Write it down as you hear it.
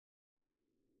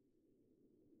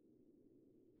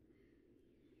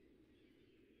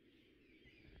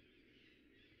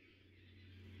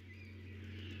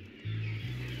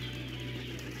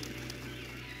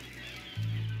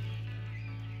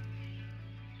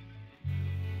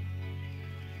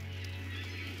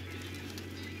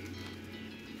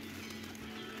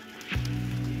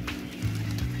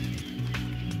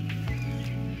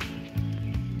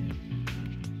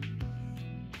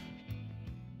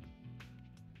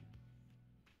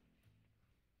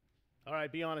All right,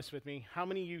 be honest with me. How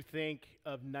many of you think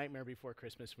of Nightmare Before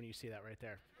Christmas when you see that right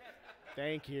there?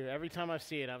 Thank you. Every time I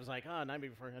see it, I was like, oh,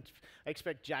 Nightmare Before Christmas. I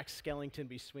expect Jack Skellington to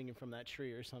be swinging from that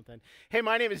tree or something. Hey,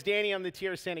 my name is Danny. I'm the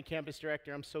Tierra Santa Campus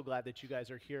Director. I'm so glad that you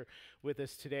guys are here with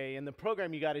us today. And the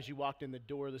program you got as you walked in the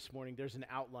door this morning, there's an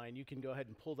outline. You can go ahead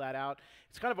and pull that out.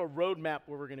 It's kind of a roadmap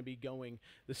where we're going to be going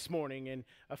this morning. And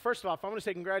first off, I want to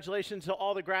say congratulations to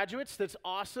all the graduates. That's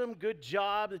awesome. Good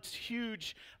job. It's a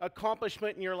huge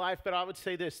accomplishment in your life. But I would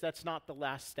say this, that's not the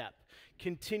last step.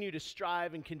 Continue to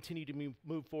strive and continue to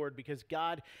move forward because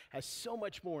God has so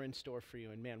much more in store for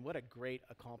you. And man, what a great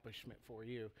accomplishment for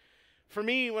you. For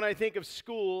me, when I think of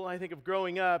school, I think of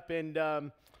growing up. And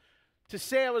to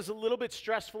say I was a little bit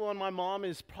stressful on my mom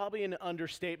is probably an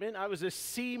understatement. I was a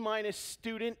C-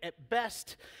 student at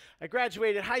best. I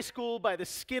graduated high school by the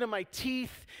skin of my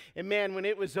teeth. And man, when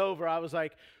it was over, I was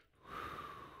like,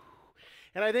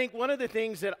 and I think one of the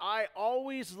things that I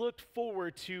always looked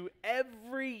forward to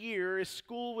every year as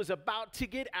school was about to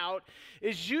get out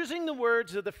is using the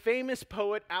words of the famous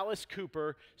poet Alice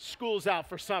Cooper, "School's out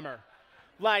for summer."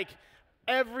 Like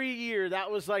every year,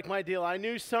 that was like my deal. I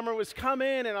knew summer was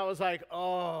coming and I was like,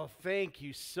 oh, thank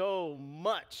you so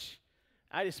much.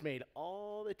 I just made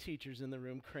all the teachers in the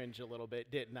room cringe a little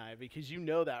bit, didn't I? Because you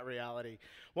know that reality.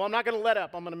 Well, I'm not going to let up.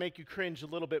 I'm going to make you cringe a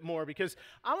little bit more because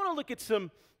I want to look at some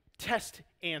test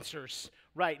answers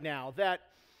right now that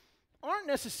aren't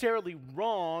necessarily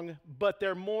wrong, but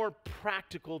they're more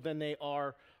practical than they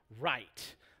are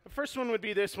right. The first one would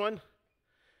be this one.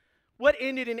 What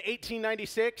ended in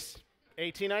 1896?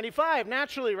 1895,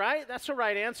 naturally, right? That's the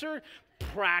right answer.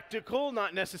 Practical,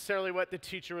 not necessarily what the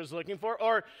teacher was looking for.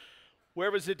 Or where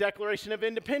was the Declaration of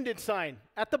Independence sign?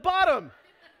 At the bottom,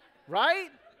 right?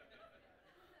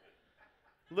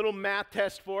 Little math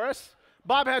test for us.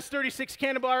 Bob has 36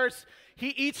 candy bars. He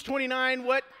eats 29.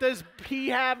 What does he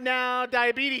have now?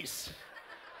 Diabetes.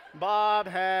 Bob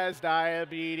has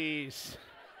diabetes.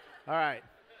 All right.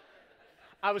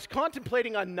 I was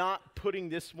contemplating on not putting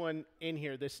this one in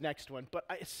here, this next one, but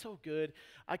it's so good.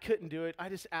 I couldn't do it. I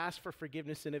just asked for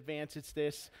forgiveness in advance. It's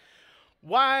this.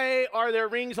 Why are there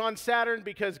rings on Saturn?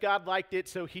 Because God liked it,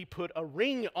 so he put a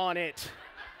ring on it.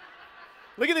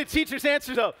 Look at the teacher's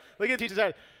answer, though. Look at the teacher's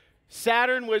answer.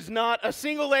 Saturn was not a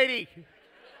single lady.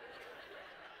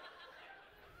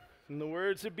 In the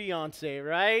words of Beyonce,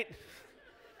 right?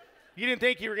 You didn't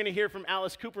think you were going to hear from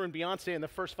Alice Cooper and Beyonce in the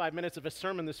first 5 minutes of a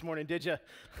sermon this morning, did you?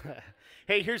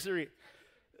 Hey, here's the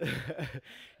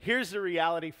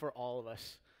reality for all of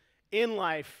us. In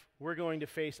life, we're going to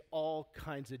face all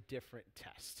kinds of different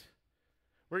tests.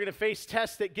 We're going to face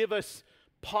tests that give us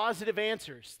positive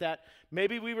answers that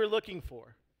maybe we were looking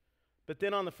for. But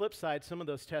then on the flip side, some of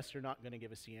those tests are not going to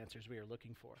give us the answers we are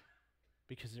looking for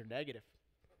because they're negative.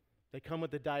 They come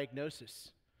with a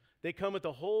diagnosis. They come with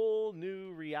a whole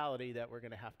new reality that we're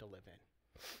going to have to live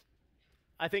in.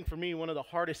 I think for me, one of the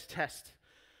hardest tests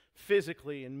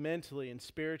physically and mentally and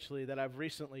spiritually that I've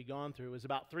recently gone through was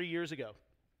about 3 years ago.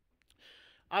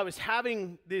 I was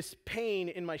having this pain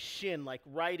in my shin, like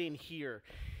right in here.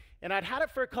 And I'd had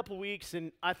it for a couple weeks,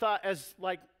 and I thought as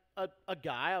like a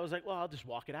guy, I was like, well, I'll just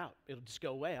walk it out. It'll just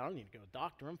go away. I don't need to go to the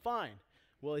doctor. I'm fine.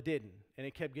 Well, it didn't, and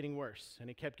it kept getting worse, and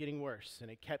it kept getting worse,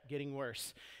 and it kept getting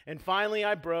worse. And finally,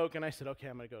 I broke, and I said, okay,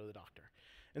 I'm going to go to the doctor.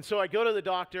 And so I go to the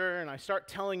doctor, and I start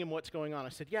telling him what's going on. I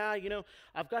said, yeah,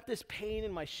 I've got this pain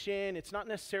in my shin. It's not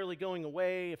necessarily going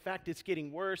away. In fact, it's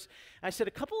getting worse. I said,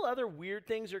 a couple other weird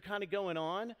things are kind of going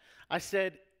on. I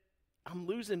said, I'm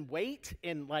losing weight,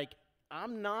 and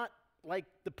I'm not like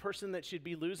the person that should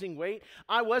be losing weight.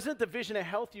 I wasn't the vision of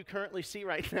health you currently see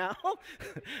right now.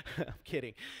 I'm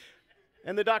kidding.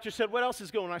 And the doctor said, what else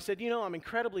is going on? I said, I'm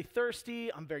incredibly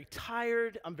thirsty. I'm very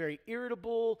tired. I'm very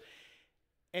irritable.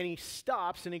 And he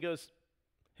stops and he goes,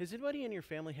 has anybody in your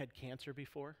family had cancer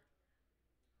before?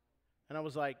 And I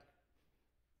was like,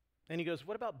 and he goes,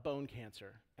 what about bone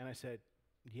cancer? And I said,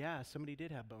 yeah, somebody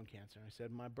did have bone cancer. And I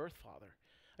said, my birth father.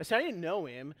 I said, I didn't know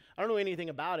him. I don't know anything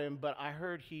about him, but I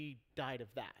heard he died of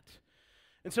that.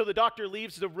 And so the doctor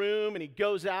leaves the room and he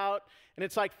goes out, and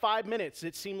it's like 5 minutes.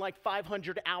 It seemed like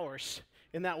 500 hours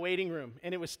in that waiting room,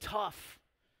 and it was tough.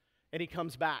 And he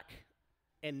comes back,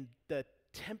 and the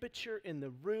temperature in the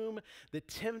room, the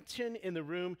tension in the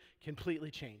room completely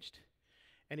changed.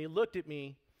 And he looked at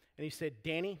me, and he said,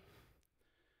 Danny,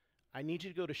 I need you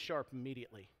to go to Sharp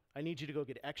immediately. I need you to go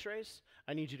get x-rays.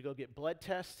 I need you to go get blood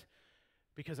tests,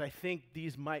 because I think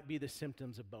these might be the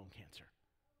symptoms of bone cancer.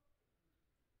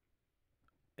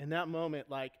 In that moment,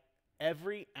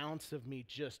 every ounce of me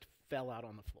just fell out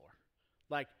on the floor.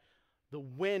 the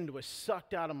wind was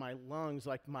sucked out of my lungs,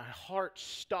 like my heart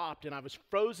stopped, and I was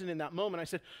frozen in that moment. I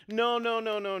said, no, no,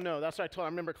 no, no, no. That's what I told her. I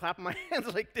remember clapping my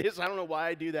hands like this. I don't know why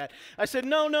I do that. I said,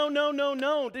 no, no, no, no,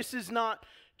 no. This is not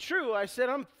true. I said,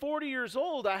 I'm 40 years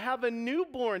old. I have a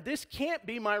newborn. This can't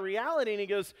be my reality. And he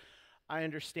goes, I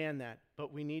understand that,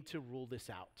 but we need to rule this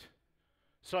out.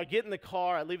 So I get in the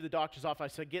car. I leave the doctor's office. I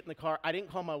said, get in the car. I didn't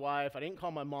call my wife. I didn't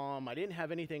call my mom. I didn't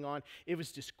have anything on. It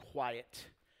was just quiet.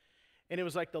 And it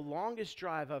was like the longest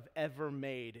drive I've ever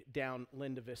made down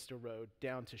Linda Vista Road,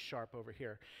 down to Sharp over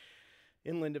here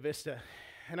in Linda Vista.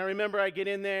 And I remember I get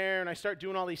in there and I start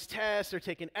doing all these tests. They're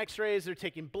taking x-rays, they're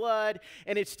taking blood.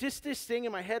 And it's just this thing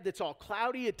in my head that's all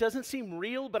cloudy. It doesn't seem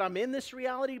real, but I'm in this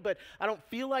reality, but I don't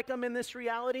feel like I'm in this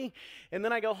reality. And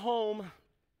then I go home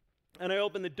and I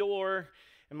open the door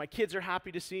and my kids are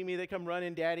happy to see me. They come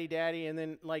running, daddy, daddy. And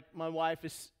then like my wife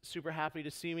is super happy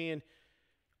to see me. And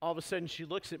all of a sudden, she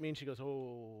looks at me and she goes,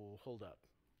 oh, hold up.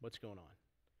 What's going on?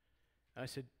 And I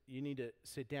said, you need to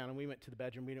sit down. And we went to the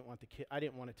bedroom. We didn't want I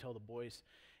didn't want to tell the boys.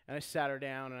 And I sat her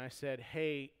down and I said,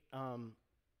 hey,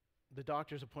 the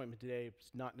doctor's appointment today is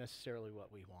not necessarily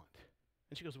what we want.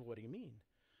 And she goes, well, what do you mean?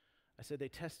 I said, they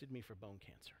tested me for bone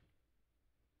cancer.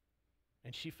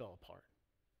 And she fell apart.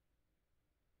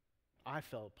 I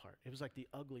fell apart. It was like the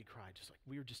ugly cry, just like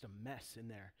we were just a mess in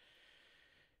there.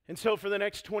 And so for the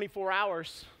next 24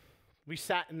 hours, we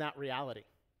sat in that reality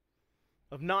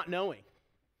of not knowing,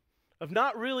 of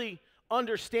not really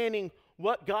understanding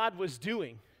what God was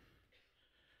doing.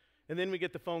 And then we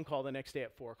get the phone call the next day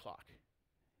at 4 o'clock.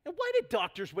 And why did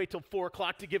doctors wait till 4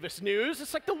 o'clock to give us news?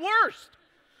 It's like the worst.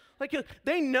 Like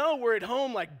they know we're at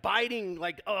home like biting,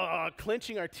 like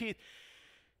clenching our teeth.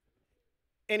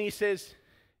 And he says,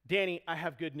 Danny, I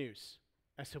have good news.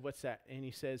 I said, what's that? And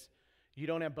he says, you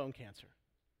don't have bone cancer.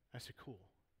 I said, cool.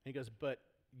 And he goes, but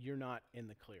you're not in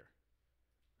the clear.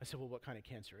 I said, well, what kind of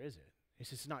cancer is it? He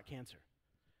says, it's not cancer.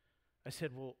 I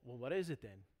said, well, what is it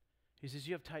then? He says,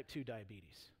 you have type 2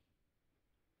 diabetes.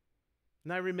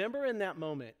 And I remember in that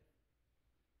moment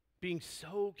being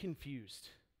so confused.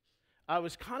 I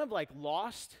was kind of like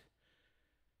lost.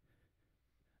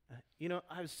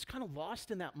 I was kind of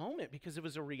lost in that moment because it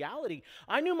was a reality.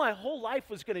 I knew my whole life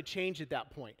was going to change at that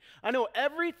point. I know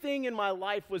everything in my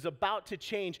life was about to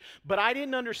change, but I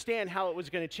didn't understand how it was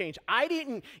going to change. I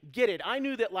didn't get it. I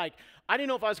knew that, I didn't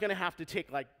know if I was going to have to take,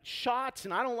 shots,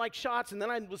 and I don't like shots, and then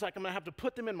I was like, I'm going to have to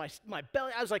put them in my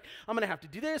belly. I was like, I'm going to have to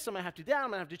do this, I'm going to have to do that, I'm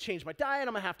going to have to change my diet,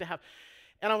 I'm going to have,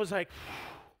 and I was like,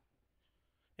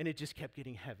 and it just kept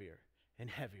getting heavier and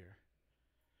heavier.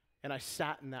 And I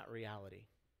sat in that reality.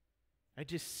 I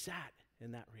just sat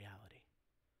in that reality.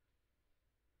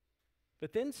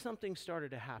 But then something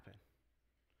started to happen.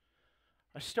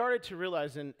 I started to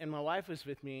realize, and my wife was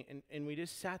with me, and we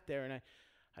just sat there, and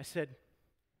I said,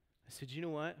 you know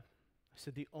what? I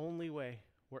said, the only way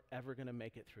we're ever going to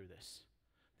make it through this,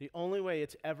 the only way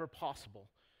it's ever possible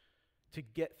to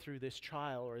get through this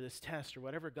trial or this test or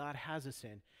whatever God has us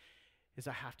in, is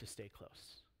I have to stay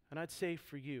close. And I'd say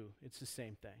for you, it's the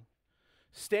same thing.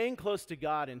 Staying close to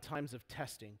God in times of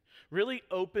testing really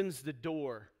opens the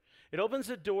door. It opens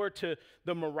the door to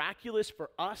the miraculous for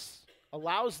us,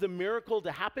 allows the miracle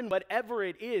to happen, whatever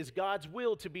it is, God's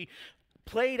will to be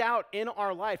played out in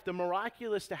our life, the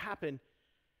miraculous to happen,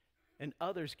 and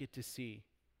others get to see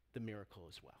the miracle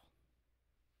as well.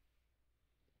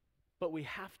 But we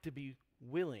have to be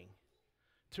willing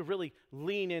to really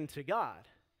lean into God.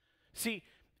 See,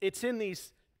 it's in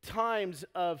these times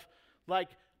of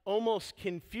almost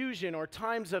confusion or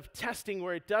times of testing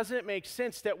where it doesn't make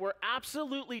sense that we're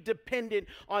absolutely dependent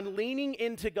on leaning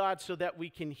into God so that we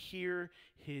can hear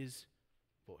His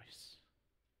voice.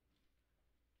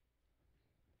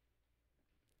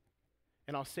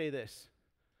 And I'll say this.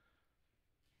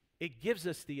 It gives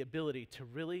us the ability to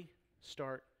really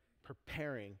start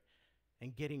preparing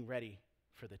and getting ready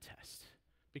for the test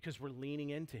because we're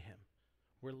leaning into Him.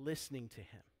 We're listening to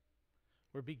Him.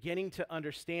 We're beginning to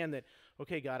understand that,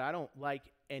 okay, God, I don't like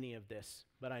any of this,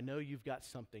 but I know you've got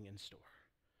something in store.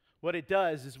 What it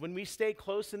does is when we stay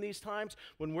close in these times,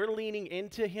 when we're leaning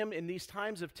into Him in these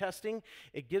times of testing,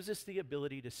 it gives us the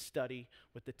ability to study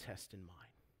with the test in mind.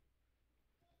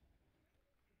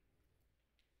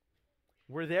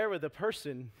 We're there with a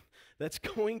person that's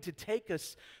going to take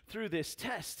us through this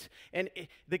test. And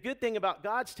the good thing about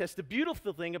God's test, the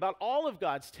beautiful thing about all of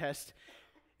God's tests,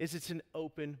 is it's an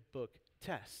open book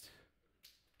test.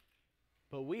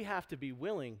 But we have to be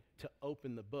willing to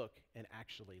open the book and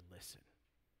actually listen.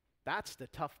 That's the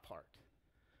tough part.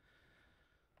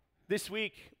 This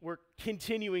week, we're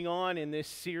continuing on in this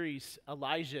series,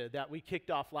 Elijah, that we kicked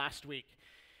off last week.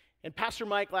 And Pastor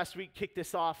Mike last week kicked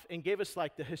this off and gave us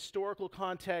like the historical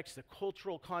context, the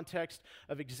cultural context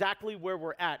of exactly where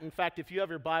we're at. In fact, if you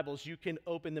have your Bibles, you can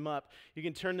open them up. You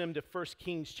can turn them to 1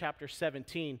 Kings chapter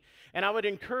 17. And I would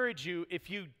encourage you,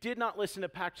 if you did not listen to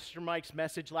Pastor Mike's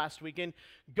message last weekend,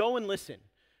 go and listen,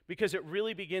 because it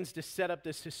really begins to set up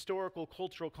this historical,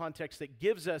 cultural context that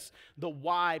gives us the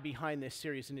why behind this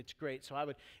series, and it's great. So I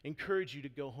would encourage you to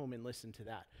go home and listen to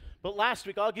that. But last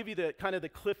week, I'll give you the kind of the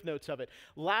cliff notes of it.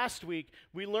 Last week,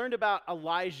 we learned about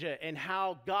Elijah and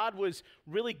how God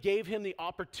really gave him the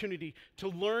opportunity to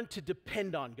learn to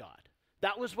depend on God.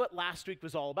 That was what last week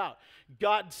was all about.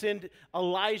 God sent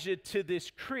Elijah to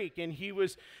this creek, and he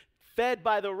was fed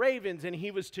by the ravens, and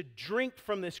he was to drink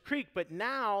from this creek. But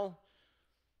now,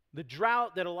 the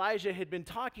drought that Elijah had been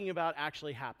talking about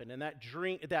actually happened, and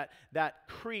that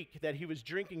creek that he was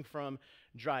drinking from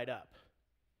dried up.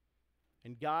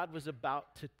 And God was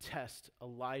about to test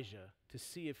Elijah to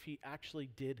see if he actually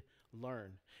did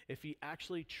learn, if he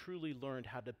actually truly learned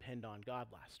how to depend on God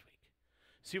last week.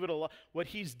 See what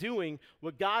he's doing,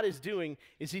 what God is doing,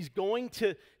 is he's going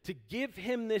to give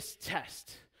him this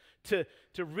test to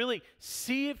really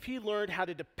see if he learned how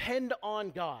to depend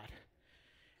on God.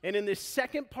 And in this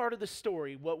second part of the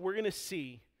story, what we're going to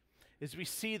see is we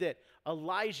see that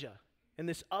Elijah and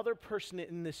this other person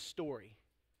in this story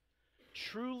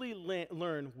truly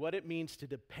learn what it means to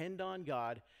depend on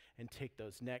God and take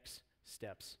those next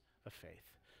steps of faith.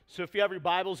 So if you have your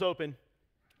Bibles open,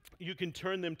 you can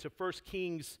turn them to 1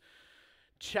 Kings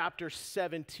chapter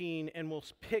 17, and we'll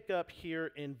pick up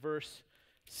here in verse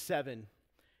 7.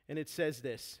 And it says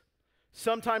this: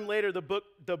 "Sometime later the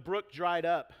brook dried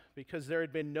up because there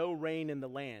had been no rain in the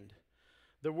land.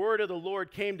 The word of the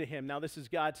Lord came to him." Now this is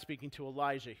God speaking to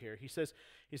Elijah here. He says,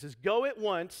 "Go at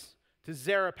once to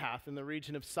Zarephath in the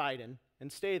region of Sidon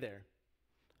and stay there.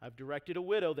 I've directed a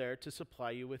widow there to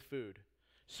supply you with food."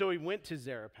 So he went to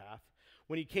Zarephath.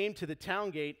 When he came to the town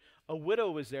gate, a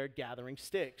widow was there gathering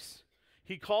sticks.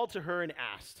 He called to her and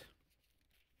asked,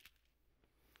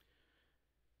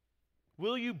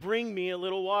 "Will you bring me a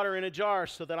little water in a jar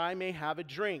so that I may have a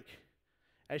drink?"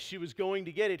 As she was going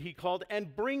to get it, he called,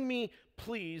 "And bring me,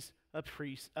 please, a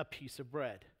piece of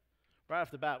bread." Right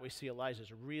off the bat, we see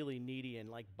Elijah's really needy and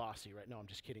like bossy, right? No, I'm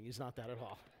just kidding. He's not that at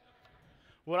all.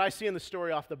 What I see in the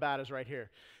story off the bat is right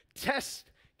here. Tests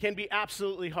can be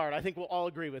absolutely hard. I think we'll all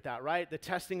agree with that, right? The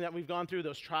testing that we've gone through,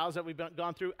 those trials that we've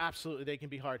gone through, absolutely, they can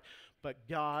be hard. But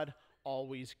God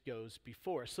always goes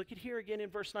before us. Look at here again in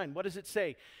verse 9. What does it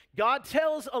say? God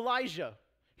tells Elijah,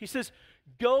 he says,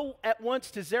 "Go at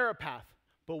once to Zarephath."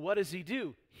 But what does he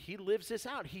do? He lives this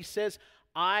out. He says,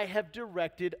 "I have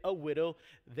directed a widow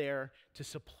there to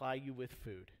supply you with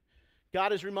food."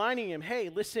 God is reminding him, hey,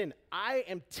 listen, I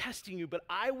am testing you, but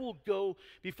I will go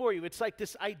before you. It's like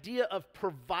this idea of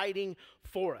providing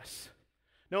for us.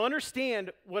 Now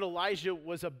understand what Elijah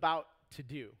was about to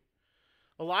do.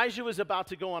 Elijah was about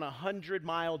to go on a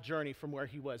 100-mile journey from where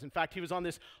he was. In fact, he was on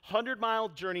this 100-mile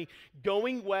journey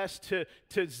going west to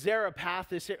Zarephath,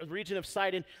 this region of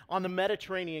Sidon on the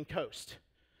Mediterranean coast.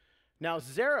 Now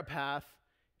Zarephath,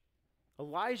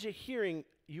 Elijah hearing,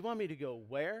 "You want me to go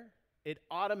where?" It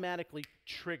automatically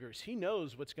triggers. He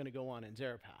knows what's going to go on in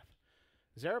Zarephath.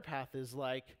 Zarephath is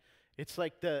like, it's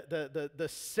like the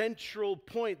central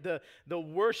point, the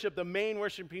worship, the main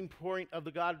worshiping point of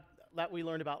the God that we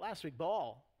learned about last week,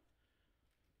 Baal.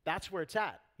 That's where it's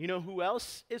at. You know who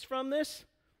else is from this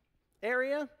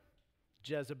area?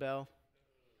 Jezebel.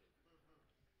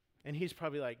 And he's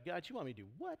probably like, "God, you want me to do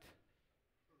what?"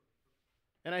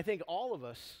 And I think all of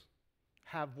us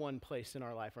have one place in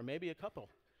our life, or maybe a couple,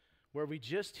 where we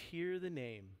just hear the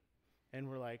name and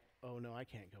we're like, "Oh no, I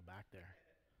can't go back there."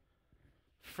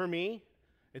 For me,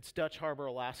 it's Dutch Harbor,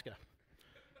 Alaska.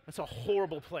 That's a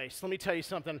horrible place. Let me tell you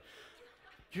something.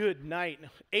 Good night.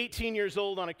 18 years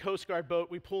old on a Coast Guard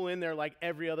boat. We pull in there like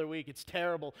every other week. It's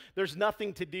terrible. There's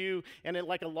nothing to do, and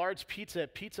like a large pizza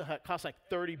at Pizza Hut costs like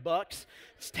 $30.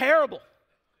 It's terrible.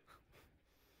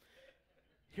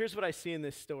 Here's what I see in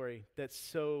this story that's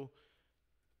so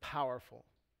powerful.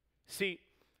 See,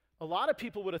 a lot of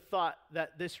people would have thought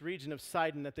that this region of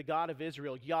Sidon, that the God of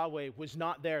Israel, Yahweh, was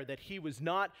not there, that he was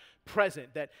not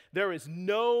present, that there is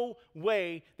no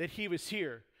way that he was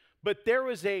here. But there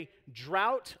was a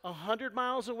drought 100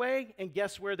 miles away, and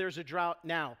guess where there's a drought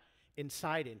now? In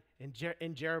Sidon, in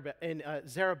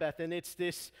Zarephath, and it's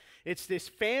this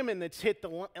famine that's hit the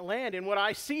land. And what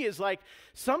I see is like,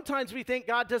 sometimes we think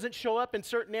God doesn't show up in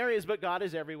certain areas, but God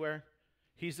is everywhere.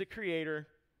 He's the creator.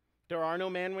 There are no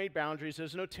man-made boundaries.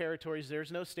 There's no territories.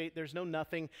 There's no state. There's no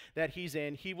nothing that he's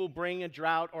in. He will bring a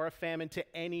drought or a famine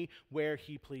to anywhere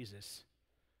he pleases.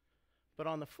 But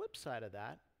on the flip side of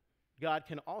that, God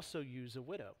can also use a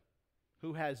widow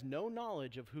who has no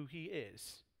knowledge of who he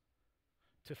is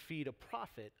to feed a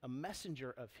prophet, a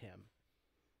messenger of him,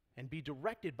 and be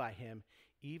directed by him,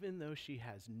 even though she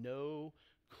has no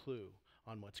clue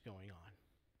on what's going on.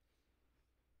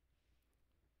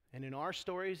 And in our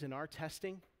stories, in our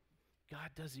testing,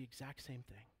 God does the exact same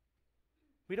thing.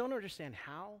 We don't understand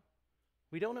how,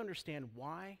 we don't understand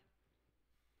why,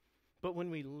 but when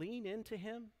we lean into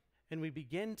him and we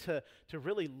begin to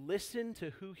really listen to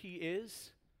who he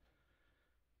is,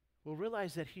 we'll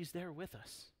realize that he's there with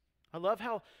us. I love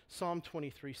how Psalm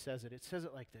 23 says it. It says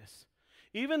it like this: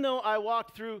 even though I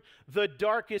walk through the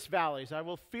darkest valleys, I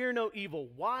will fear no evil.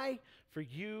 Why? For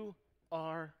you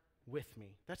are with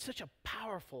me. That's such a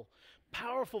powerful,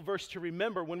 powerful verse to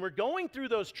remember when we're going through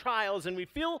those trials and we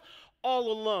feel all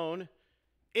alone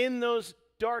in those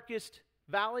darkest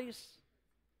valleys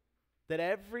that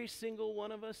every single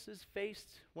one of us has faced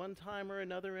one time or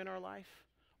another in our life.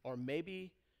 Or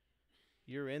maybe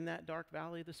you're in that dark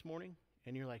valley this morning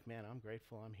and you're like, man, I'm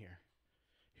grateful I'm here.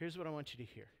 Here's what I want you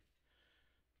to hear.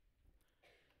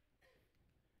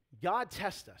 God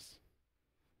tests us.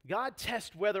 God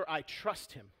tests whether I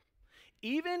trust him.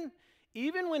 Even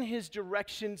when his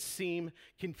directions seem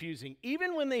confusing,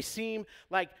 even when they seem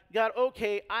like, God,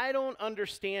 okay, I don't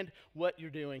understand what you're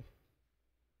doing.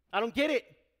 I don't get it.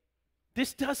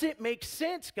 This doesn't make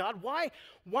sense, God. Why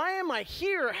am I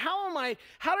here? How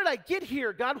did I get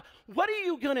here? God, what are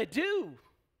you going to do?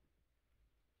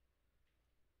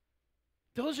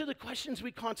 Those are the questions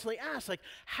we constantly ask. Like,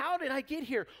 how did I get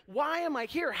here? Why am I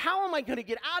here? How am I going to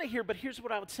get out of here? But here's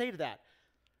what I would say to that.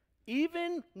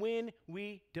 Even when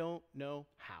we don't know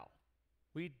how,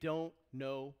 we don't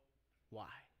know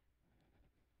why,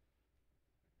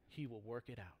 he will work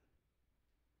it out.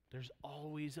 There's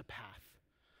always a path.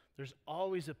 There's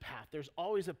always a path. There's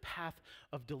always a path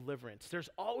of deliverance. There's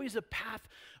always a path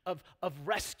of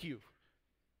rescue.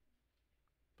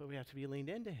 But we have to be leaned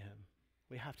into him.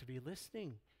 We have to be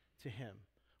listening to him.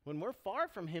 When we're far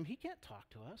from him, he can't talk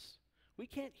to us. We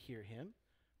can't hear him.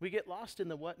 We get lost in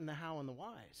the what and the how and the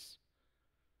whys.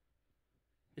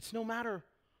 It's no matter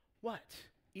what.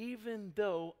 Even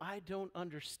though I don't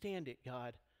understand it,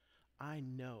 God, I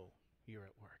know you're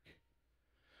at work.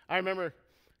 I remember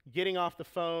getting off the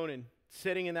phone and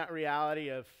sitting in that reality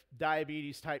of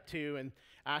diabetes type 2 and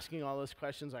asking all those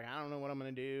questions like, I don't know what I'm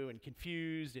going to do, and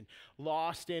confused and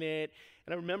lost in it.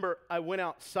 And I remember I went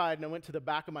outside and I went to the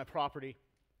back of my property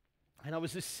and I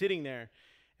was just sitting there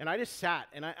and I just sat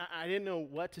and I didn't know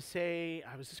what to say.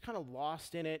 I was just kind of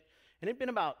lost in it. And it'd been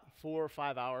about 4 or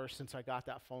 5 hours since I got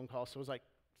that phone call, so it was like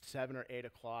 7 or 8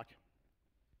 o'clock.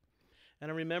 And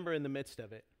I remember in the midst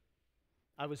of it,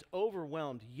 I was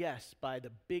overwhelmed, yes, by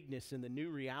the bigness and the new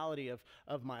reality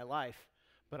of my life,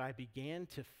 but I began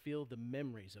to feel the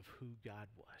memories of who God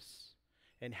was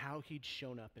and how he'd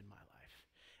shown up in my life.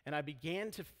 And I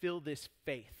began to feel this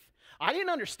faith. I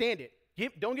didn't understand it.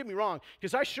 Don't get me wrong,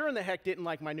 because I sure in the heck didn't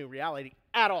like my new reality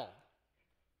at all.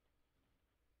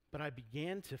 But I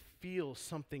began to feel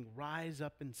something rise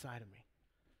up inside of me.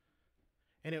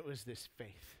 And it was this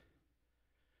faith.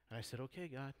 And I said, okay,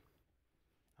 God,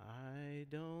 I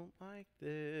don't like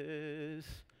this.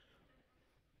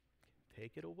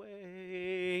 Take it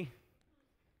away.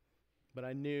 But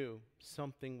I knew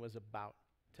something was about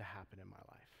to happen in my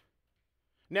life.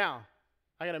 Now,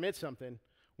 I got to admit something.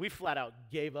 We flat out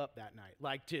gave up that night.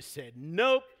 Like, just said,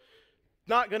 nope,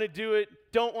 not going to do it.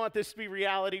 Don't want this to be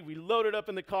reality. We loaded up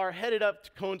in the car, headed up to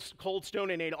Cold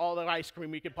Stone, and ate all the ice cream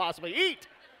we could possibly eat.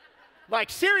 Like,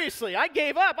 seriously, I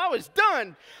gave up. I was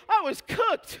done. I was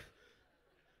cooked.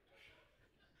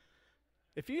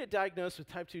 If you get diagnosed with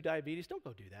type 2 diabetes, don't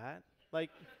go do that.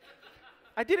 Like,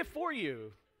 I did it for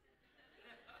you.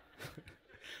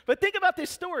 But think about this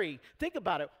story. Think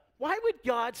about it. Why would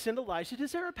God send Elijah to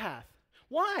Zarephath?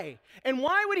 Why? And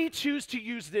why would he choose to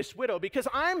use this widow? Because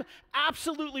I'm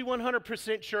absolutely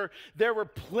 100% sure there were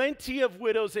plenty of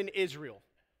widows in Israel.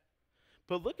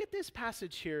 But look at this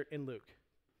passage here in Luke.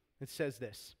 It says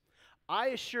this, I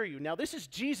assure you, now this is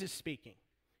Jesus speaking.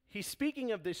 He's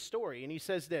speaking of this story, and he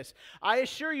says this, I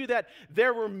assure you that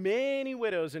there were many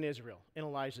widows in Israel in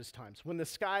Elijah's times when the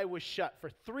sky was shut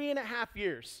for 3.5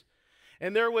 years,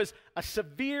 and there was a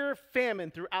severe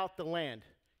famine throughout the land.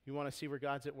 You want to see where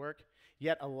God's at work?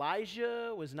 Yet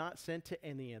Elijah was not sent to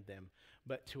any of them,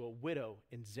 but to a widow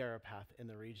in Zarephath in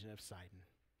the region of Sidon.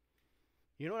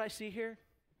 You know what I see here?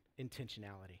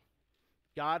 Intentionality.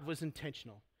 God was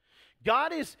intentional.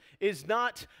 God is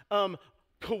not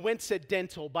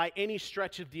coincidental by any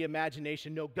stretch of the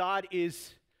imagination. No, God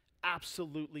is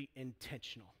absolutely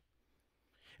intentional.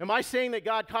 Am I saying that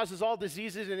God causes all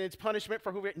diseases and it's punishment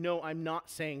for who we... No, I'm not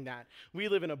saying that. We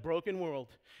live in a broken world,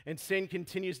 and sin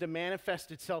continues to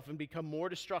manifest itself and become more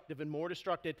destructive,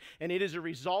 and it is a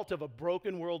result of a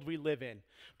broken world we live in.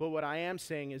 But what I am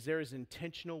saying is there is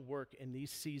intentional work in these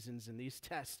seasons and these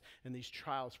tests and these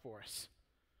trials for us.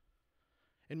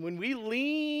 And when we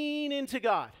lean into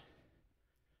God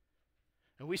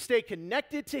and we stay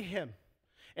connected to Him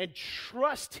and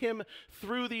trust Him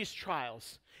through these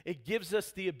trials, it gives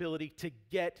us the ability to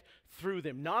get through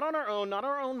them. Not on our own, not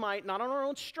our own might, not on our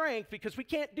own strength, because we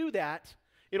can't do that.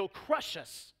 It'll crush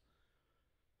us.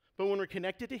 But when we're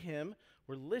connected to Him,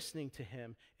 we're listening to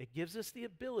Him, it gives us the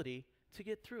ability to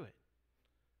get through it.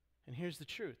 And here's the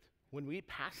truth. When we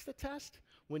pass the test,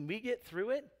 when we get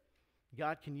through it,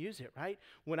 God can use it, right?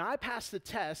 When I pass the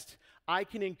test, I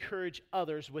can encourage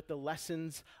others with the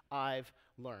lessons I've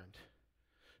learned.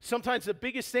 Sometimes the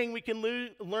biggest thing we can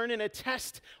learn in a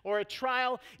test or a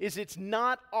trial is it's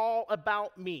not all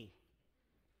about me.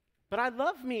 But I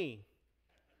love me.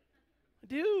 I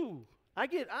do.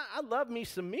 I love me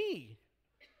some me.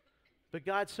 But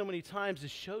God so many times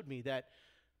has showed me that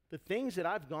the things that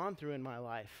I've gone through in my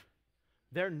life,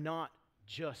 they're not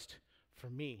just for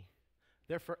me.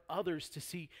 They're for others to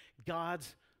see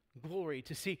God's glory,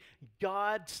 to see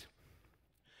God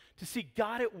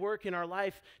at work in our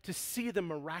life, to see the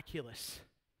miraculous.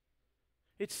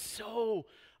 It's so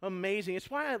amazing. It's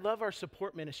why I love our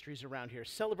support ministries around here.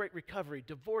 Celebrate Recovery,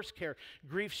 Divorce Care,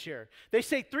 Grief Share. They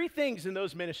say three things in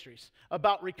those ministries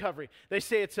about recovery. They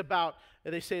say it's about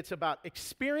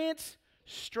experience,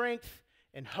 strength,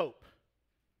 and hope.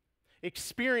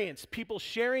 Experience, people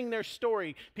sharing their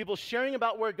story, people sharing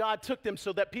about where God took them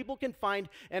so that people can find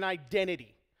an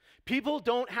identity. People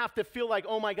don't have to feel like,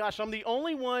 oh my gosh, I'm the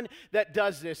only one that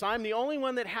does this. I'm the only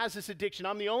one that has this addiction.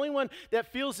 I'm the only one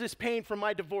that feels this pain from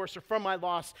my divorce or from my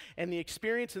loss. And the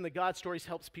experience in the God stories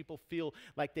helps people feel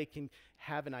like they can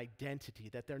have an identity,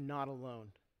 that they're not alone.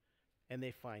 And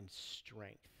they find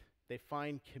strength. They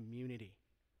find community.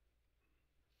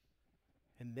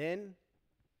 And then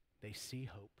they see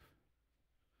hope.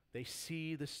 They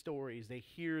see the stories, they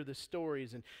hear the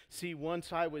stories, and see,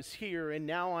 once I was here and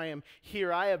now I am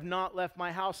here. I have not left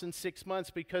my house in 6 months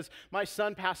because my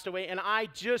son passed away, and I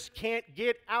just can't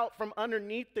get out from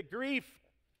underneath the grief.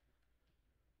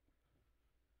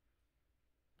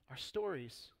 Our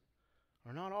stories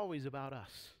are not always about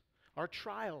us. Our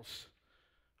trials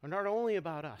are not only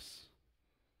about us.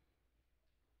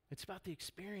 It's about the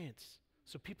experience,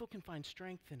 so people can find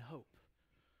strength and hope.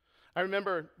 I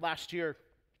remember last year,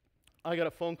 I got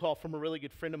a phone call from a really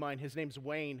good friend of mine. His name's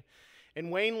Wayne. And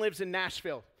Wayne lives in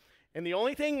Nashville. And the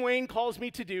only thing Wayne calls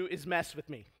me to do is mess with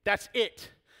me. That's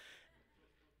it.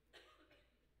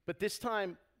 But this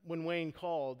time, when Wayne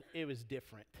called, it was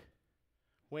different.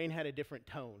 Wayne had a different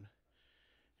tone.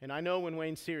 And I know when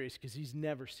Wayne's serious, because he's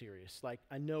never serious. Like,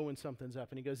 I know when something's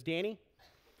up. And he goes, Danny,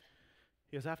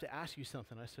 I have to ask you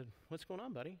something. I said, what's going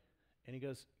on, buddy? And he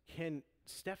goes, can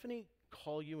Stephanie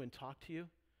call you and talk to you?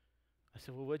 I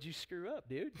said, well, what'd you screw up,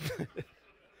 dude? He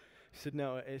said,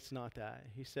 no, it's not that.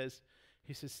 He says,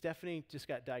 Stephanie just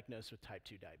got diagnosed with type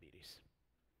 2 diabetes.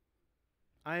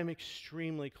 I am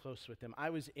extremely close with them. I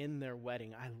was in their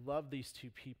wedding. I love these two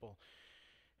people.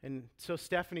 And so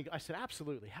Stephanie, I said,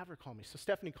 absolutely, have her call me. So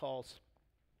Stephanie calls.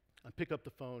 I pick up the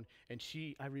phone, and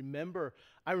I remember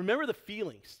the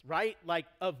feelings, right? Like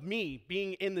of me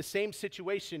being in the same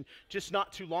situation just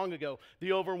not too long ago.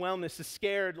 The overwhelmedness, the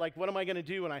scared, like what am I going to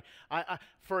do? And I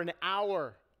for an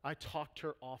hour, I talked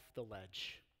her off the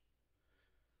ledge.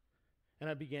 And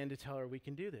I began to tell her, we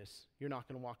can do this. You're not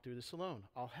going to walk through this alone.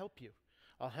 I'll help you.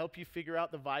 I'll help you figure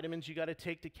out the vitamins you got to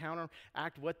take to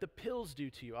counteract what the pills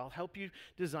do to you. I'll help you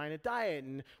design a diet,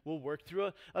 and we'll work through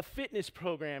a fitness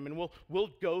program, and we'll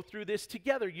go through this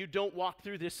together. You don't walk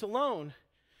through this alone.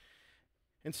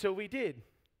 And so we did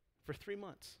for 3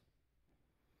 months.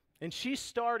 And she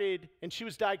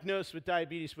was diagnosed with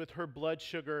diabetes with her blood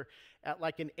sugar at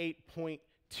like an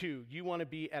 8.2. You want to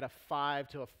be at a 5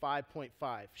 to a 5.5.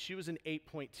 She was an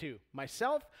 8.2.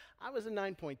 Myself, I was a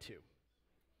 9.2.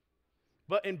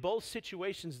 But in both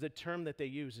situations, the term that they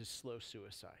use is slow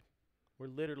suicide. We're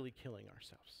literally killing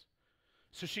ourselves.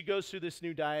 So she goes through this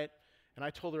new diet, and I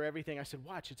told her everything. I said,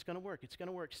 watch, it's going to work. It's going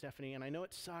to work, Stephanie. And I know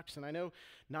it sucks, and I know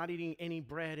not eating any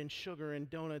bread and sugar and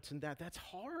donuts and that's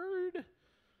hard.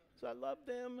 So I love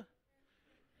them.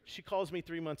 She calls me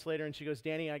 3 months later, and she goes,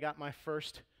 Danny, I got my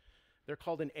first, they're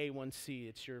called an A1C.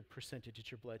 It's your percentage,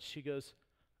 it's your blood. She goes,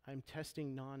 I'm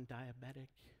testing non-diabetic.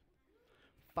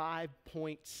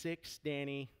 5.6,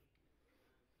 Danny.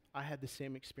 I had the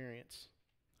same experience.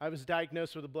 I was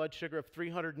diagnosed with a blood sugar of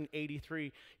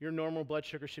 383. Your normal blood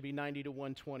sugar should be 90 to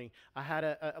 120. I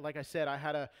had like I said, I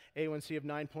had a A1C of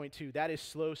 9.2. That is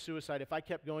slow suicide. If I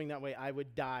kept going that way, I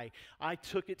would die. I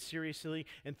took it seriously,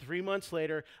 and 3 months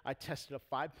later, I tested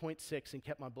a 5.6 and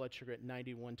kept my blood sugar at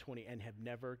 90 to 120 and have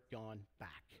never gone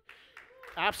back.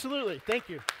 Absolutely. Thank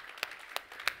you.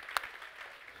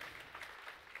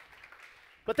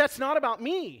 But that's not about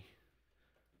me.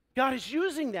 God is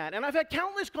using that. And I've had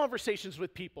countless conversations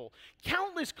with people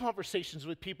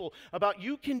about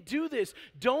you can do this.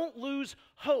 Don't lose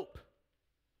hope.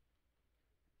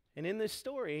 And in this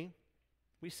story,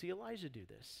 we see Elijah do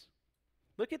this.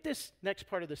 Look at this next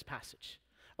part of this passage.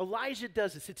 Elijah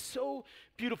does this. It's so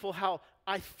beautiful how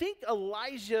I think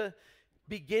Elijah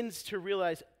begins to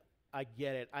realize, I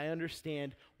get it. I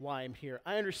understand why I'm here.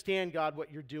 I understand, God,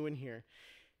 what you're doing here.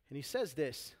 And he says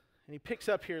this. And he picks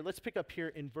up here, let's pick up here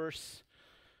in verse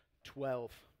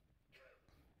 12.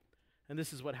 And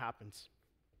this is what happens.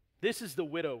 This is the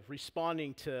widow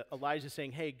responding to Elijah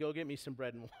saying, hey, go get me some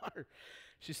bread and water.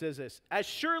 She says this, as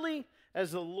surely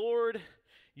as the Lord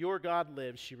your God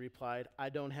lives, she replied, I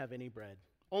don't have any bread.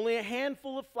 Only a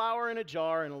handful of flour in a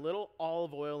jar and a little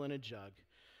olive oil in a jug.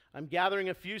 I'm gathering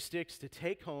a few sticks to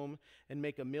take home and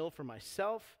make a meal for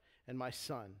myself and my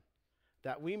son,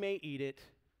 that we may eat it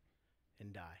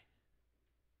and die.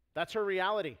 That's her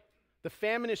reality. The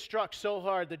famine is struck so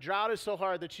hard, the drought is so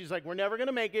hard that she's like, we're never going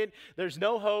to make it. There's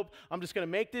no hope. I'm just going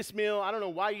to make this meal. I don't know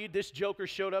why this joker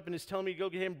showed up and is telling me to go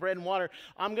get him bread and water.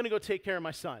 I'm going to go take care of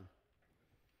my son.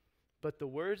 But the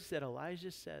words that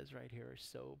Elijah says right here are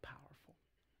so powerful.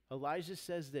 Elijah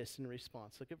says this in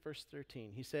response. Look at verse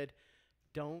 13. He said,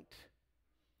 don't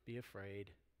be afraid.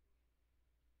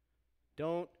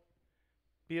 Don't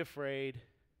be afraid.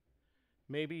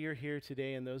 Maybe you're here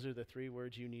today and those are the 3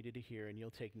 words you needed to hear and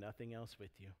you'll take nothing else with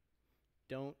you.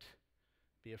 Don't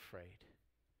be afraid.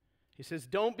 He says,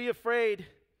 don't be afraid.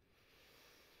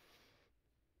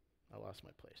 I lost my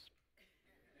place.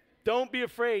 Don't be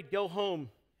afraid. Go home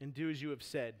and do as you have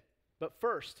said. But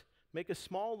first, make a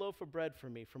small loaf of bread for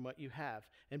me from what you have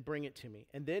and bring it to me.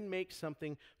 And then make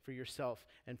something for yourself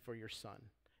and for your son.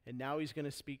 And now he's going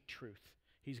to speak truth.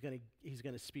 He's going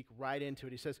to speak right into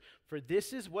it. He says, for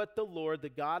this is what the Lord, the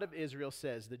God of Israel,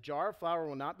 says. The jar of flour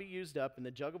will not be used up, and the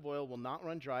jug of oil will not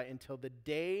run dry until the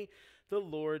day the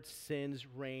Lord sends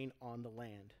rain on the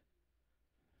land.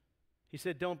 He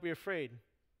said, don't be afraid.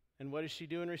 And what does she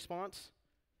do in response?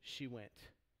 She went.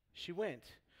 She went.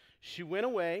 She went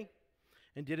away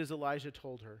and did as Elijah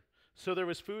told her. So there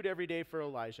was food every day for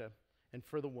Elijah and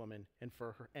for the woman and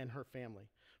for her and her family.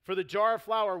 For the jar of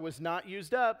flour was not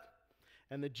used up,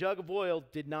 and the jug of oil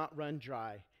did not run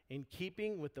dry, in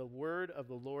keeping with the word of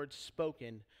the Lord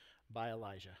spoken by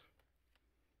Elijah.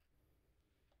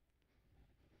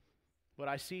 What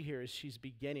I see here is she's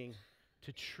beginning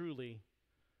to truly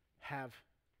have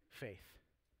faith.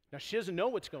 Now, she doesn't know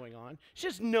what's going on. She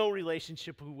has no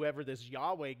relationship with whoever this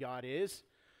Yahweh God is,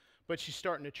 but she's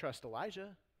starting to trust Elijah.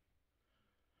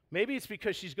 Maybe it's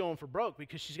because she's going for broke,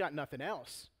 because she's got nothing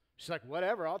else. She's like,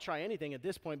 whatever, I'll try anything at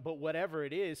this point, but whatever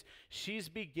it is, she's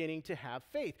beginning to have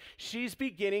faith. She's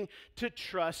beginning to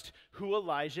trust who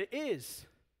Elijah is.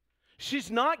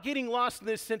 She's not getting lost in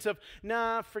this sense of,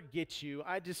 nah, forget you.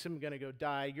 I just am going to go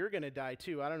die. You're going to die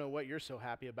too. I don't know what you're so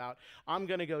happy about. I'm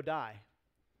going to go die.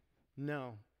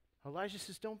 No. Elijah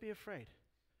says, don't be afraid.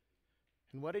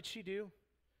 And what did she do?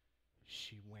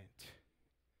 She went.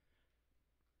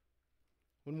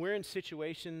 When we're in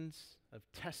situations of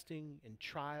testing and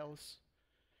trials,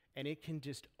 and it can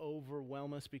just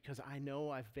overwhelm us because I know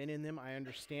I've been in them, I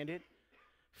understand it,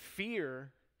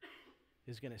 fear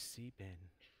is going to seep in.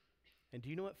 And do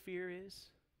you know what fear is?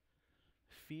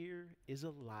 Fear is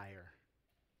a liar.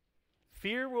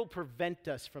 Fear will prevent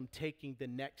us from taking the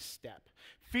next step.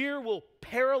 Fear will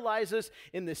paralyze us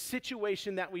in the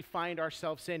situation that we find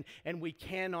ourselves in, and we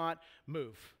cannot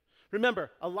move.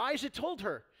 Remember, Elijah told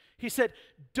her, he said,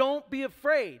 don't be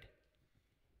afraid.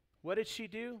 What did she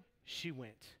do? She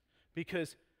went.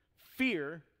 Because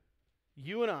fear,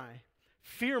 you and I,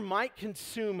 fear might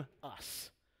consume us,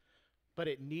 but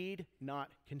it need not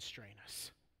constrain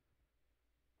us.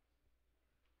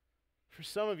 For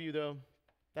some of you, though,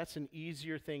 that's an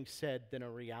easier thing said than a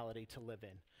reality to live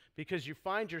in, because you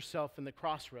find yourself in the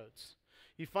crossroads.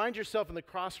 You find yourself in the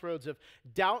crossroads of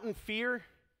doubt and fear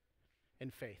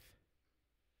and faith.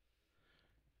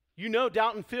 You know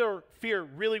doubt and fear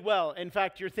really well. In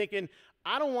fact, you're thinking,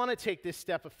 I don't want to take this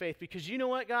step of faith because you know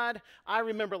what, God? I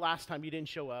remember last time you didn't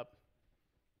show up.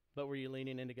 But were you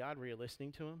leaning into God? Were you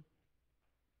listening to Him?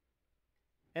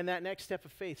 And that next step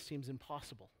of faith seems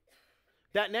impossible.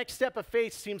 That next step of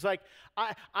faith seems like,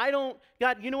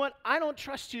 God, you know what? I don't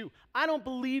trust you. I don't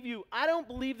believe you. I don't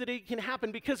believe that it can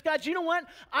happen because, God, you know what?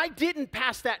 I didn't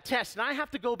pass that test, and I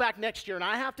have to go back next year, and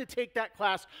I have to take that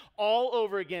class all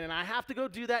over again, and I have to go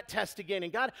do that test again.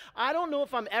 And, God, I don't know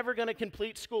if I'm ever going to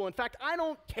complete school. In fact, I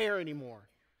don't care anymore.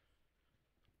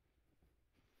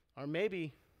 Or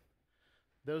maybe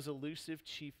those elusive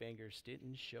chief angers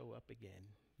didn't show up again.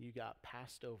 You got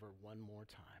passed over one more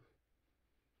time.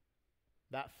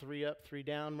 That 3 up, 3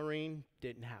 down Marine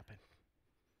didn't happen.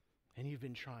 And you've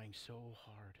been trying so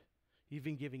hard. You've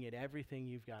been giving it everything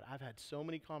you've got. I've had so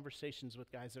many conversations with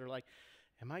guys that are like,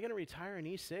 am I going to retire in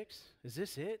E6? Is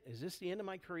this it? Is this the end of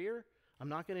my career? I'm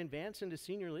not going to advance into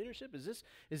senior leadership?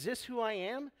 Is this who I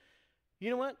am? You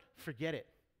know what? Forget it.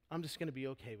 I'm just going to be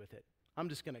okay with it. I'm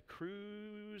just going to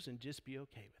cruise and just be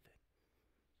okay with it.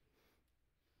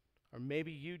 Or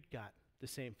maybe you got the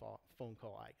same phone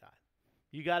call I got.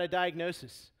 You got a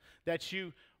diagnosis that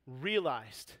you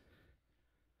realized,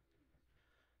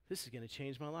 this is going to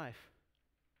change my life.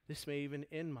 This may even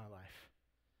end my life.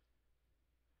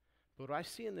 But what I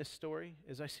see in this story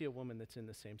is I see a woman that's in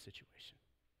the same situation.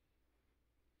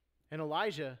 And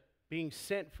Elijah, being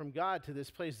sent from God to this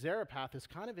place, Zarephath, is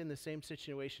kind of in the same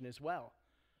situation as well.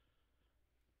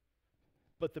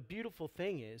 But the beautiful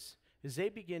thing is they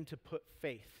begin to put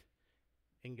faith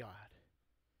in God.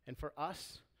 And for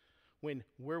us, when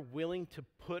we're willing to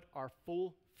put our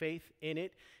full faith in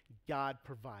it, God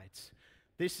provides.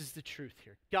 This is the truth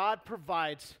here. God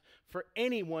provides for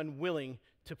anyone willing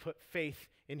to put faith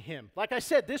in him. Like I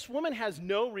said, this woman has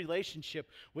no relationship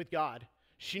with God.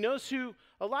 She knows who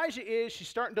Elijah is. She's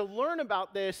starting to learn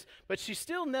about this, but she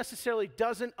still necessarily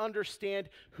doesn't understand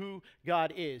who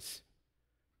God is.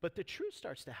 But the truth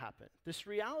starts to happen. This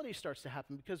reality starts to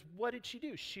happen because what did she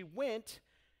do? She went,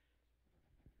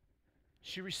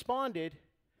 she responded,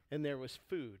 and there was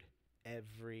food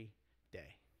every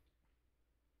day.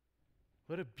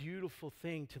 What a beautiful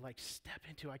thing to step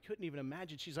into. I couldn't even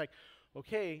imagine. She's like,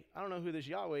 okay, I don't know who this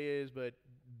Yahweh is, but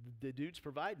the dude's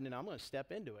providing and I'm going to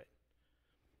step into it.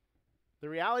 The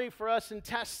reality for us in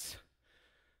tests,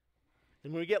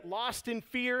 and when we get lost in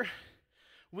fear,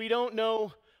 we don't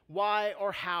know why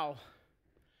or how.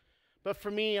 But for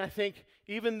me, I think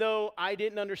even though I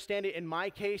didn't understand it in my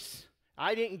case,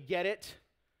 I didn't get it,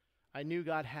 I knew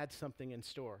God had something in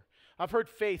store. I've heard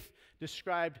faith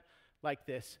described like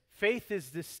this. Faith is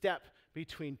the step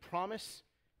between promise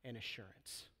and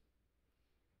assurance.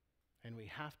 And we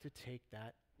have to take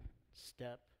that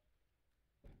step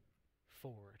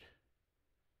forward.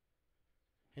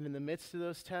 And in the midst of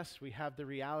those tests, we have the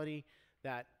reality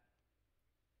that,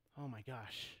 oh my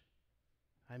gosh,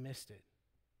 I missed it.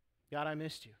 God, I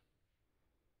missed you.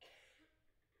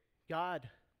 God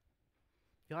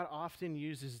often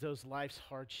uses those life's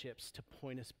hardships to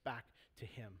point us back to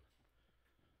him.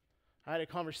 I had a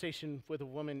conversation with a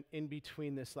woman in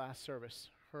between this last service.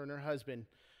 Her and her husband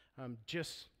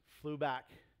just flew back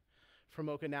from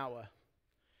Okinawa,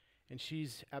 and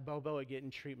she's at Balboa getting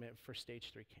treatment for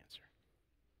stage 3 cancer.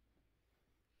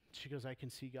 She goes, I can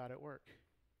see God at work.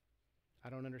 I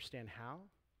don't understand how.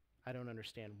 I don't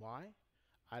understand why.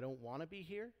 I don't want to be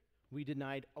here. We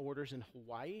denied orders in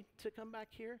Hawaii to come back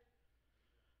here.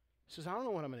 She says, I don't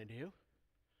know what I'm going to do.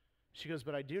 She goes,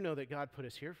 but I do know that God put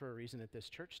us here for a reason at this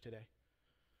church today.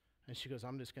 And she goes,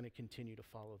 I'm just going to continue to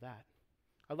follow that.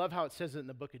 I love how it says it in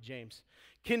the book of James.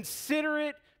 Consider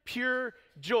it pure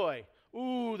joy.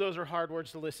 Ooh, those are hard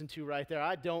words to listen to right there.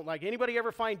 I don't like. Anybody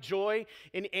ever find joy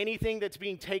in anything that's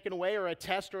being taken away or a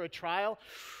test or a trial?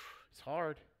 It's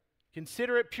hard.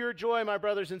 Consider it pure joy, my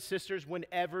brothers and sisters,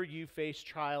 whenever you face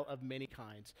trial of many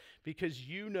kinds, because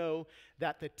you know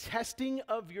that the testing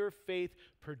of your faith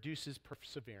produces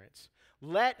perseverance.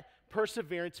 Let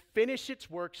perseverance finish its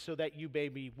work so that you may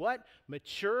be what?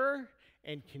 Mature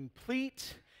and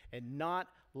complete and not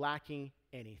lacking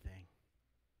anything.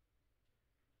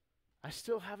 I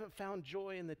still haven't found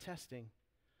joy in the testing.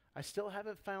 I still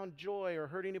haven't found joy or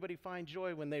heard anybody find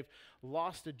joy when they've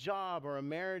lost a job or a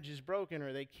marriage is broken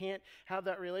or they can't have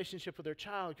that relationship with their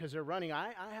child because they're running.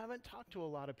 I haven't talked to a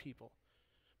lot of people.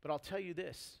 But I'll tell you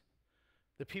this.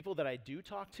 The people that I do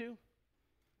talk to,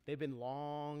 they've been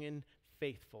long and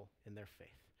faithful in their faith.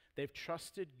 They've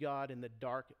trusted God in the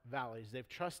dark valleys. They've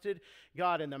trusted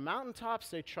God in the mountaintops.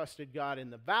 They trusted God in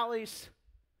the valleys.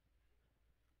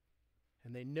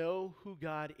 And they know who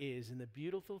God is. And the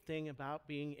beautiful thing about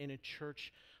being in a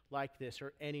church like this,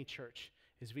 or any church,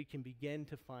 is we can begin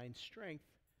to find strength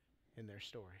in their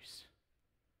stories.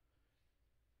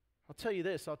 I'll tell you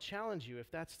this, I'll challenge you,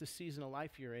 if that's the season of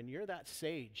life you're in, you're that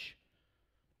sage.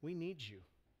 We need you.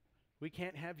 We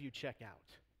can't have you check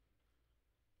out.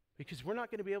 because we're not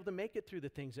going to be able to make it through the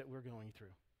things that we're going through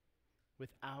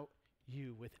without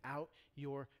you, without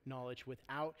your knowledge,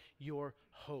 without your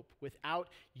hope, without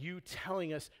you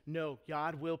telling us, no,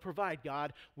 God will provide,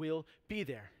 God will be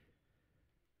there.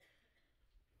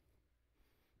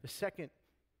 The second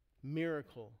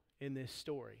miracle in this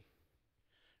story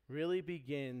really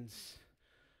begins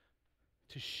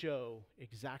to show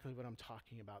exactly what I'm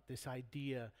talking about. This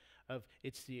idea of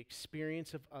it's the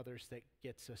experience of others that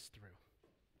gets us through.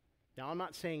 Now, I'm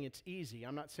not saying it's easy.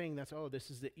 I'm not saying that's,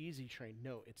 this is the easy train.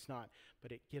 No, it's not.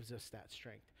 But it gives us that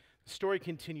strength. The story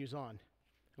continues on,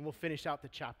 and we'll finish out the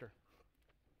chapter.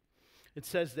 It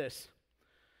says this: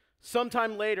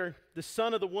 sometime later, the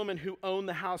son of the woman who owned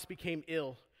the house became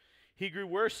ill. He grew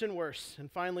worse and worse and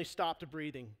finally stopped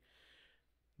breathing.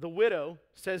 The widow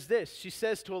says this. She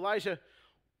says to Elijah,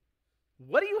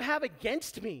 "What do you have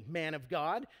against me, man of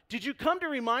God? Did you come to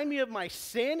remind me of my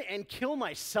sin and kill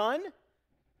my son?"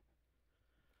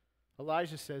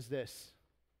 Elijah says this.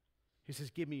 He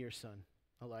says, "Give me your son,"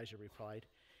 Elijah replied.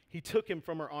 He took him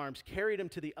from her arms, carried him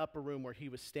to the upper room where he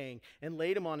was staying, and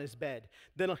laid him on his bed.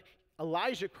 Then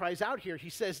Elijah cries out here. He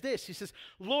says this. He says,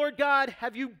 "Lord God,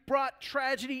 have you brought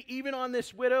tragedy even on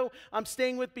this widow I'm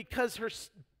staying with because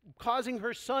causing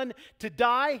her son to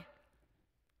die?"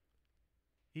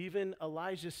 Even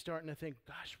Elijah's starting to think,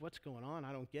 gosh, what's going on?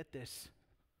 I don't get this.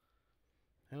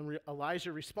 And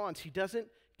Elijah responds. He doesn't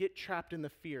get trapped in the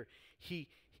fear. He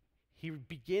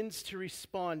begins to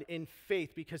respond in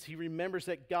faith because he remembers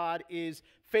that God is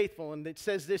faithful. And it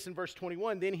says this in verse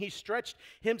 21, then he stretched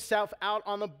himself out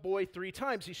on the boy 3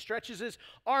 times. He stretches his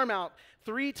arm out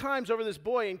 3 times over this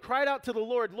boy and cried out to the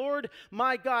Lord, "Lord,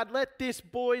 my God, let this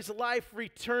boy's life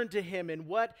return to him." And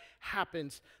what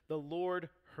happens? The Lord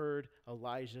heard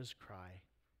Elijah's cry,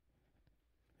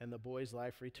 and the boy's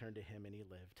life returned to him, and he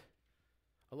lived.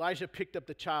 Elijah picked up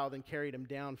the child and carried him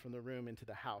down from the room into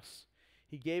the house.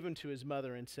 He gave him to his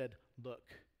mother and said, "Look,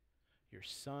 your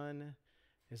son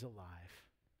is alive."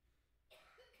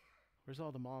 Where's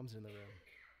all the moms in the room?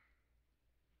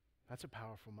 That's a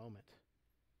powerful moment.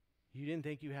 You didn't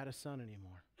think you had a son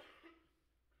anymore.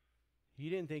 You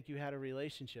didn't think you had a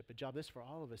relationship, a job. This is for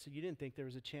all of us. You didn't think there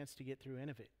was a chance to get through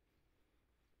any of it.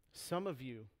 Some of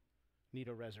you need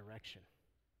a resurrection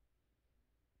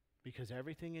because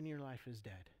everything in your life is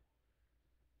dead.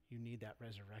 You need that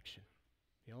resurrection.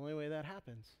 The only way that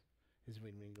happens is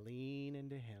when we lean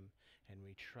into him and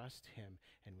we trust him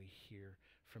and we hear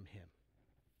from him.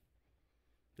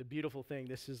 The beautiful thing,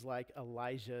 this is like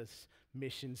Elijah's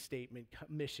mission statement,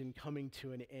 mission coming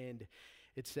to an end.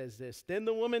 It says this, then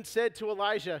the woman said to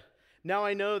Elijah, "Now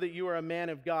I know that you are a man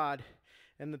of God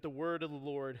and that the word of the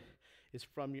Lord is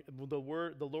from you, the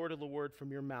Lord of the word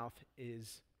from your mouth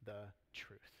is the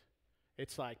truth."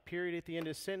 It's like, period at the end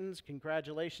of the sentence.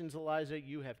 Congratulations, Elijah,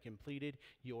 you have completed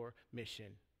your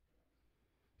mission.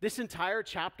 This entire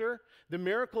chapter, the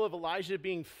miracle of Elijah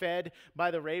being fed by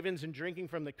the ravens and drinking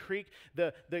from the creek,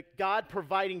 the God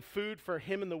providing food for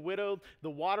him and the widow,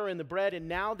 the water and the bread, and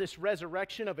now this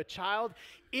resurrection of a child,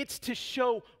 it's to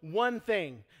show one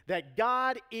thing, that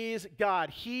God is God.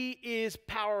 He is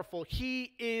powerful.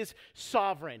 He is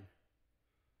sovereign.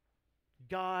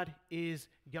 God is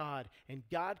God, and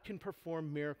God can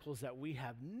perform miracles that we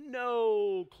have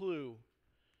no clue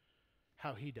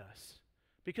how he does.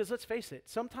 Because let's face it,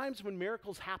 sometimes when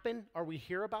miracles happen or we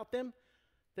hear about them,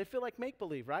 they feel like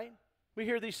make-believe, right? We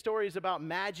hear these stories about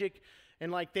magic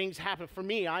and like things happen. For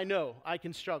me, I know I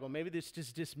can struggle. Maybe this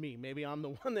is just me. Maybe I'm the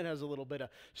one that has a little bit of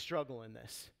struggle in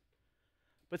this.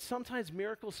 But sometimes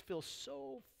miracles feel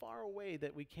so far away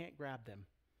that we can't grab them,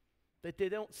 that they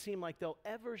don't seem like they'll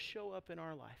ever show up in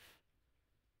our life.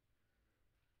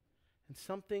 And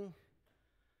something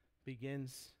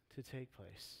begins to take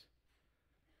place.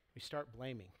 We start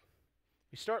blaming.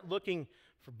 We start looking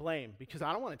for blame because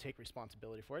I don't want to take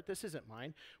responsibility for it. This isn't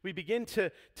mine. We begin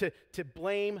to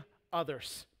blame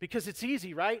others because it's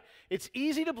easy, right? It's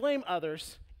easy to blame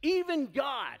others, even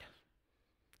God,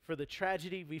 for the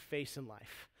tragedy we face in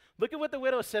life. Look at what the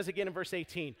widow says again in verse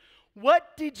 18.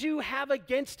 "What did you have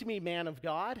against me, man of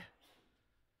God?"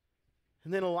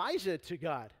 And then Elijah to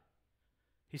God,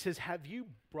 he says, "Have you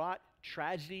brought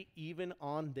tragedy even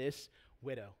on this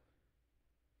widow?"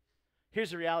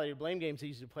 Here's the reality. Blame game's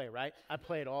easy to play, right? I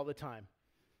play it all the time.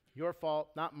 Your fault,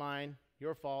 not mine.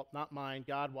 Your fault, not mine.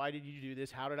 God, why did you do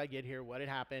this? How did I get here? What had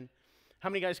happened? How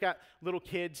many guys got little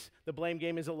kids? The blame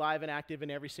game is alive and active in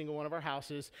every single one of our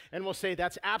houses. And we'll say,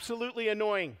 that's absolutely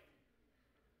annoying.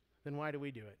 Then why do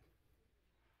we do it?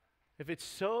 If it's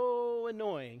so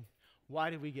annoying, why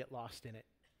did we get lost in it?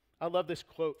 I love this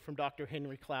quote from Dr.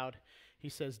 Henry Cloud. He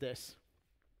says this.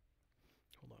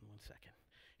 Hold on one second.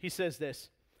 He says this: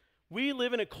 "We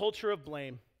live in a culture of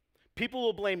blame. People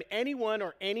will blame anyone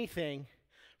or anything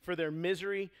for their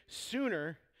misery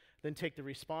sooner than take the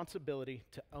responsibility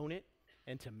to own it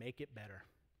and to make it better."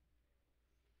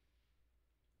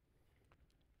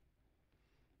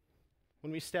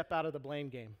 When we step out of the blame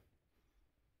game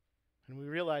and we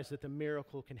realize that the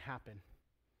miracle can happen,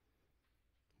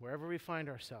 wherever we find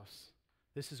ourselves,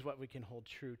 this is what we can hold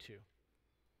true to.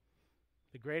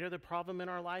 The greater the problem in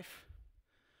our life,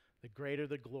 the greater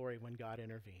the glory when God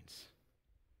intervenes.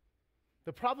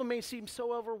 The problem may seem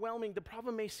so overwhelming. The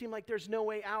problem may seem like there's no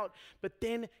way out, but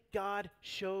then God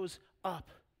shows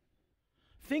up.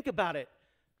 Think about it.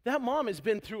 That mom has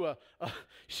been through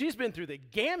she's been through the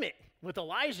gamut with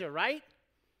Elijah, right?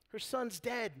 Her son's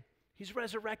dead. He's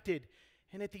resurrected.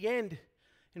 And at the end,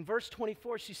 in verse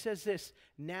 24, she says this: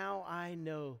 "Now I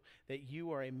know that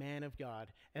you are a man of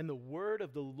God, and the word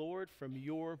of the Lord from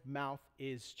your mouth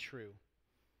is true."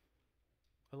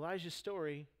 Elijah's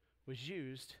story was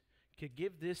used to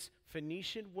give this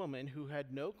Phoenician woman who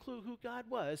had no clue who God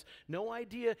was, no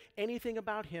idea anything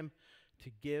about him, to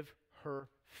give her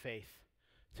faith,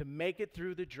 to make it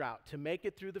through the drought, to make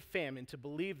it through the famine, to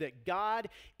believe that God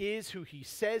is who he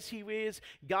says he is.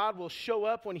 God will show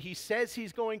up when he says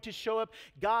he's going to show up.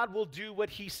 God will do what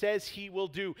he says he will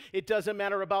do. It doesn't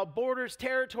matter about borders,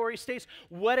 territory, states,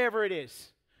 whatever it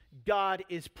is. God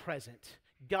is present.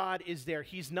 God is there.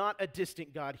 He's not a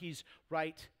distant God. He's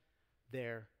right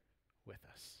there with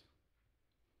us.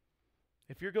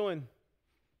 If you're going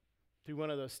through one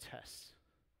of those tests,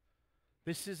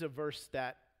 this is a verse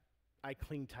that I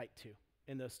cling tight to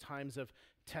in those times of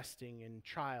testing and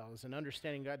trials and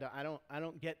understanding God. I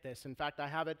don't get this. In fact, I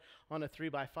have it on a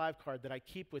 3x5 card that I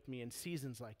keep with me in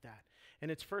seasons like that. And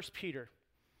it's 1 Peter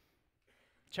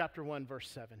chapter 1, verse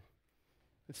 7.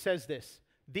 It says this: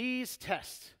 "These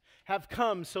tests have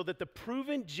come so that the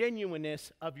proven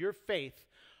genuineness of your faith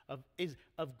is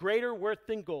of greater worth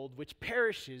than gold, which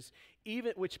perishes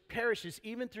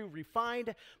even through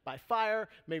refined by fire,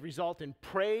 may result in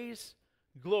praise,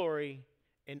 glory,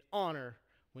 and honor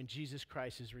when Jesus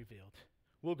Christ is revealed."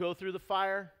 We'll go through the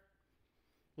fire.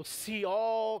 We'll see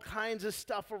all kinds of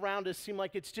stuff around us seem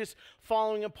like it's just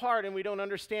falling apart, and we don't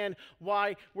understand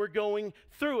why we're going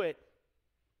through it.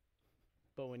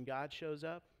 But when God shows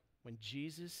up, when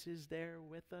Jesus is there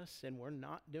with us and we're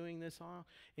not doing this all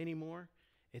anymore,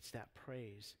 it's that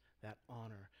praise, that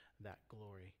honor, that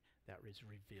glory that is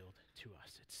revealed to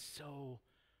us. It's so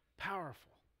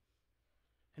powerful.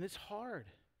 And it's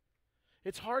hard.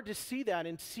 It's hard to see that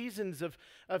in seasons of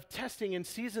testing and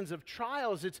seasons of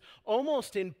trials. It's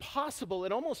almost impossible.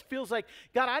 It almost feels like,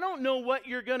 God, I don't know what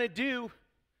you're going to do.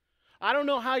 I don't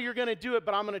know how you're going to do it,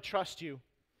 but I'm going to trust you.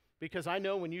 Because I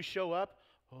know when you show up,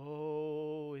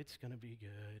 oh, it's going to be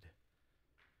good.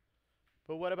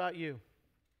 But what about you?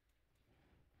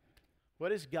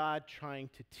 What is God trying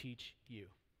to teach you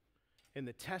in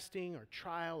the testing or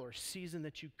trial or season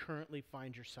that you currently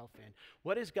find yourself in?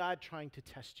 What is God trying to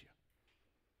test you?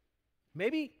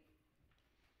 Maybe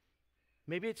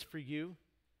it's for you.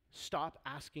 Stop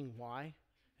asking why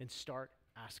and start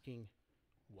asking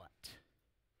what.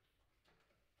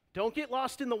 Don't get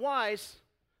lost in the whys.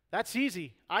 That's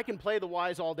easy. I can play the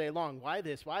whys all day long. Why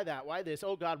this? Why that? Why this?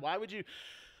 Oh, God, why would you?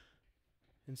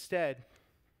 Instead,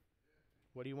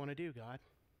 what do you want to do, God?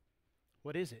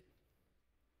 What is it?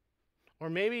 Or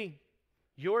maybe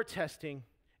your testing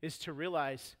is to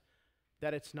realize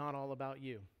that it's not all about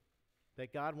you,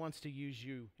 that God wants to use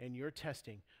you and your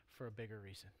testing for a bigger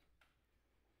reason.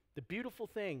 The beautiful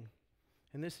thing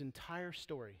in this entire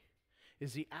story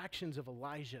is the actions of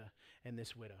Elijah and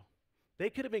this widow. They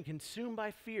could have been consumed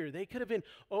by fear. They could have been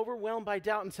overwhelmed by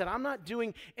doubt and said, I'm not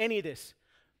doing any of this.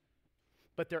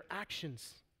 But their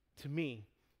actions, to me,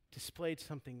 displayed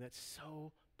something that's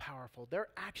so powerful. Their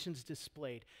actions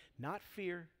displayed not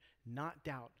fear, not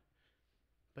doubt,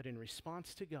 but in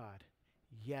response to God,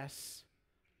 yes,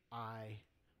 I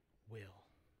will.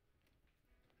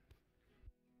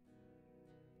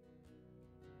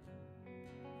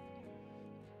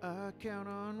 I count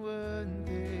on one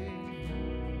thing,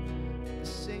 the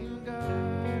same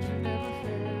God who never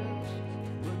fails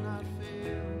will not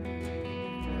fail me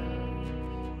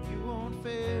now. You won't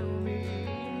fail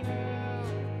me now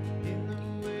in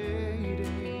the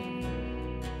waiting.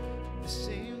 The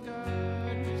same God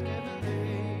who's never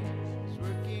late is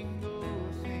working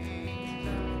all things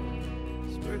out.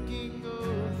 He's working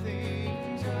all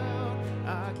things out.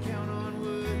 I count on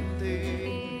one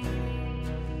thing,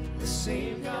 the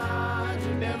same God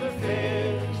who never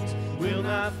fails will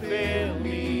not fail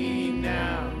me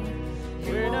now.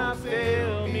 Will not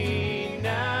fail me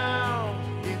now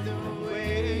in the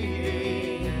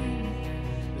waiting.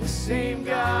 same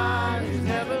God who's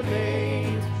never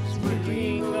late, is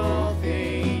working all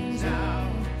things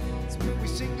out. We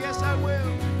sing, yes, I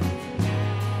will.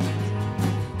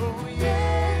 Oh,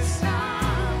 Yes, I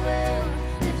will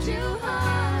lift you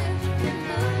high in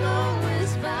the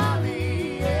lowest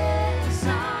valley. Yes,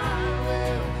 I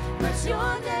will bless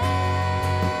your name.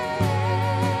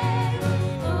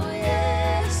 Oh,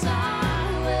 yes, I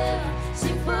will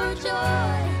sing for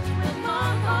joy when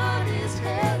my heart is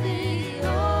heavy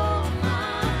all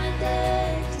my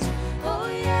days. Oh,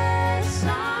 yes, I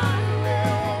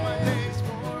will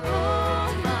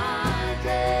all my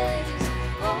days.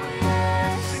 Oh,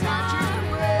 yes, I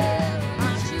will. I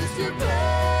choose to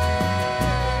praise,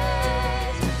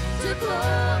 to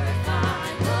glorify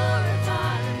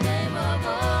the name of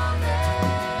all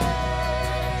names.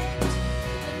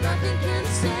 And nothing can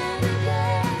stand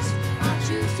against. I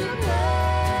choose to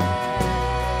praise,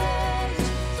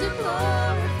 to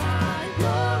glorify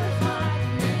the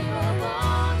name of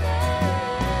all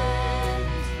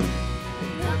names.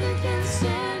 And nothing can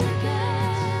stand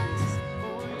against.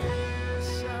 Oh, yes,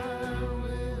 I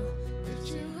will. Lift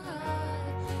you high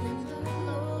in the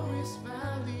lowest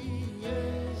valley.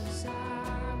 Yes, I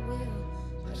will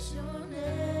bless your name.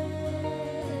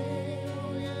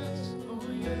 Oh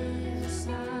yes,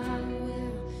 I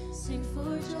will sing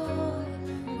for joy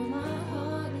when my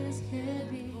heart is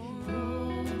heavy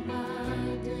all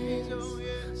my days. Oh,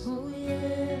 yes. Oh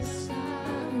yes, I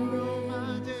will. All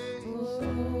my days. Oh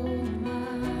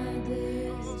my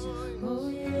days. Oh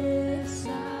yes, I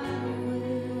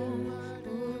will.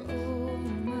 Oh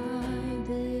my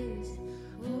days.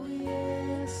 Oh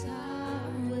yes, I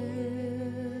will.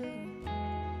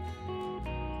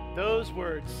 Those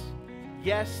words,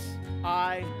 yes,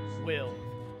 I will.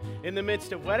 In the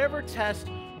midst of whatever test,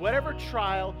 whatever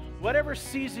trial, whatever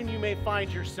season you may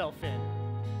find yourself in,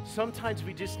 sometimes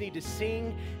we just need to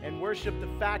sing and worship the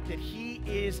fact that He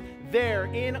is there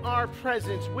in our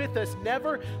presence with us,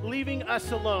 never leaving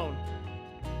us alone.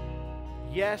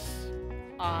 Yes,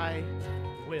 I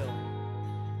will.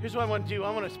 Here's what I want to do.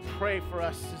 I want to pray for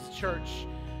us as a church.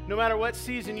 No matter what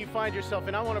season you find yourself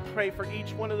in, I want to pray for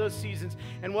each one of those seasons.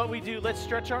 And what we do, let's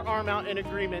stretch our arm out in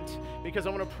agreement, because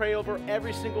I want to pray over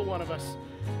every single one of us.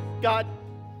 God,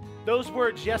 those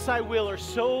words, yes, I will, are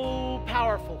so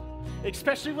powerful,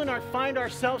 especially when I find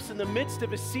ourselves in the midst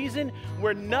of a season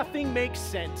where nothing makes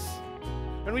sense.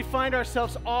 When we find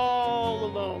ourselves all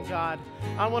alone, God,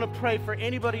 I want to pray for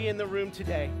anybody in the room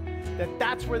today that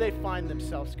that's where they find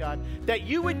themselves, God, that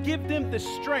you would give them the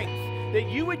strength, that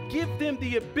you would give them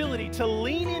the ability to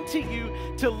lean into you,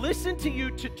 to listen to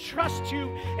you, to trust you,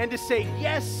 and to say,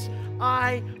 yes,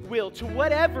 I will, to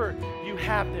whatever you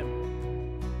have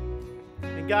them.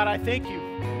 And God, I thank you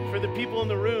for the people in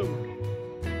the room,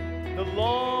 the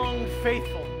long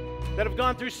faithful that have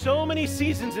gone through so many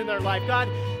seasons in their life. God,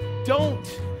 don't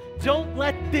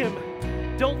let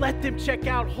them check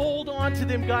out. Hold on to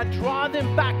them, God. Draw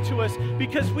them back to us,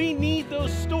 because we need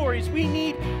those stories. We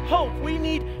need hope. We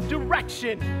need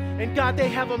direction. And God, they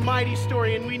have a mighty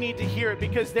story, and we need to hear it,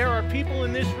 because there are people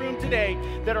in this room today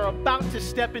that are about to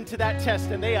step into that test,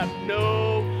 and they have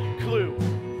no clue.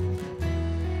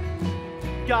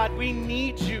 God, we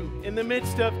need you in the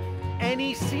midst of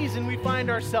any season we find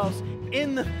ourselves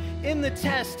in the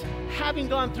test, having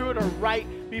gone through it, or right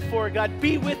before. God,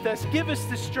 be with us. Give us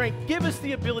the strength. Give us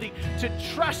the ability to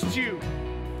trust you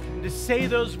and to say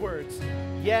those words,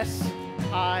 yes,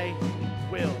 I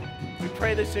will. We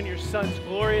pray this in your Son's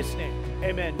glorious name.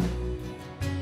 Amen.